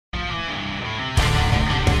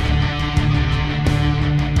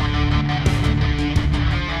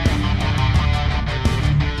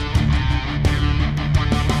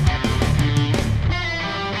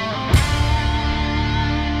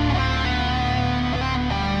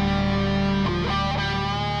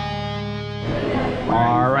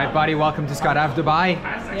Alright buddy, welcome to Skydive Dubai.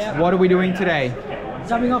 Yeah. What are we doing today?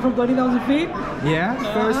 Jumping off from 30,000 feet. Yeah,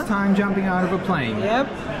 first time jumping out of a plane.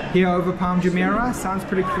 Yep. Here over Palm Jumeirah, sounds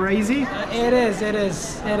pretty crazy. It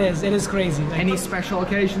is crazy. Like, Any special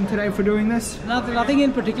occasion today for doing this? nothing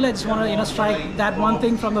in particular. I just want to, strike that one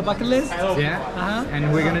thing from the bucket list. Yeah?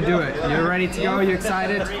 And we're gonna do it. You're ready to go? You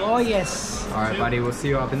excited? Oh yes. Alright buddy, we'll see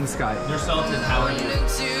you up in the sky.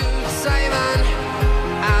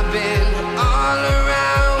 I've been all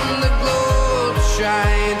around the globe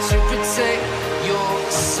trying to protect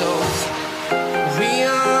your soul. We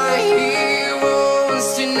are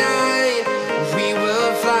heroes tonight. We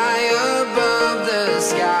will fly above the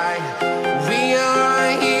sky. We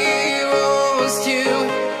are heroes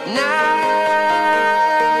tonight.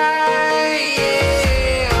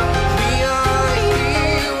 Yeah. We are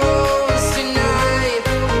heroes tonight.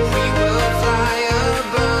 We will fly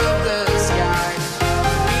above the sky.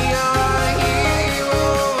 We are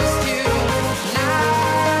heroes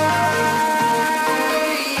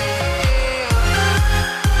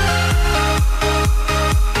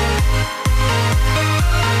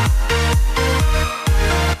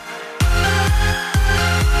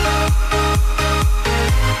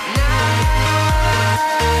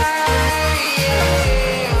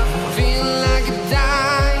Feel like a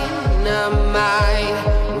dynamite,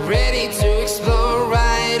 ready to explode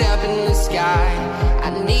right up in the sky. I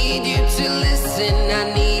need you to listen, I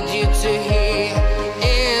need you to hear,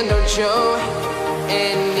 and don't show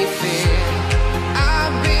any fear.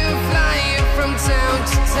 I've been flying from town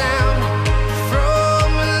to town, from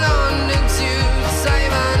London to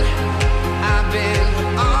Taiwan. I've been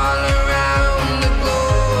all around the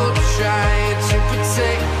globe trying to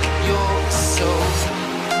protect your soul.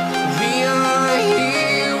 We are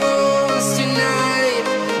heroes tonight.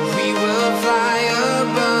 We will fly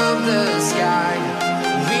above the sky.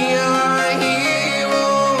 We are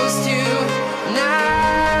heroes tonight.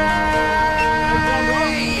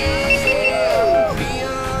 Yeah. We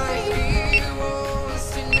are heroes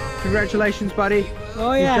tonight. Congratulations buddy.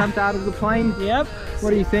 Oh You yeah. jumped out of the plane. Yep. What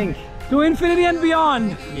do you think? To infinity and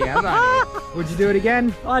beyond. Yeah buddy. Would you do it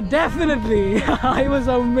again? Oh, definitely. It was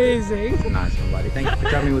amazing. Nice one buddy. Thank you for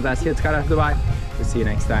traveling with us here at Skydive Dubai. We'll see you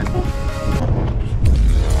next time.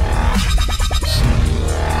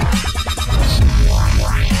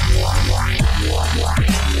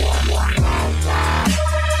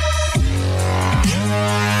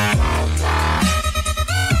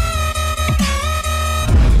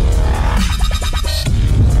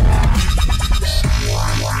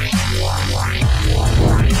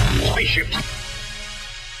 Spaceship.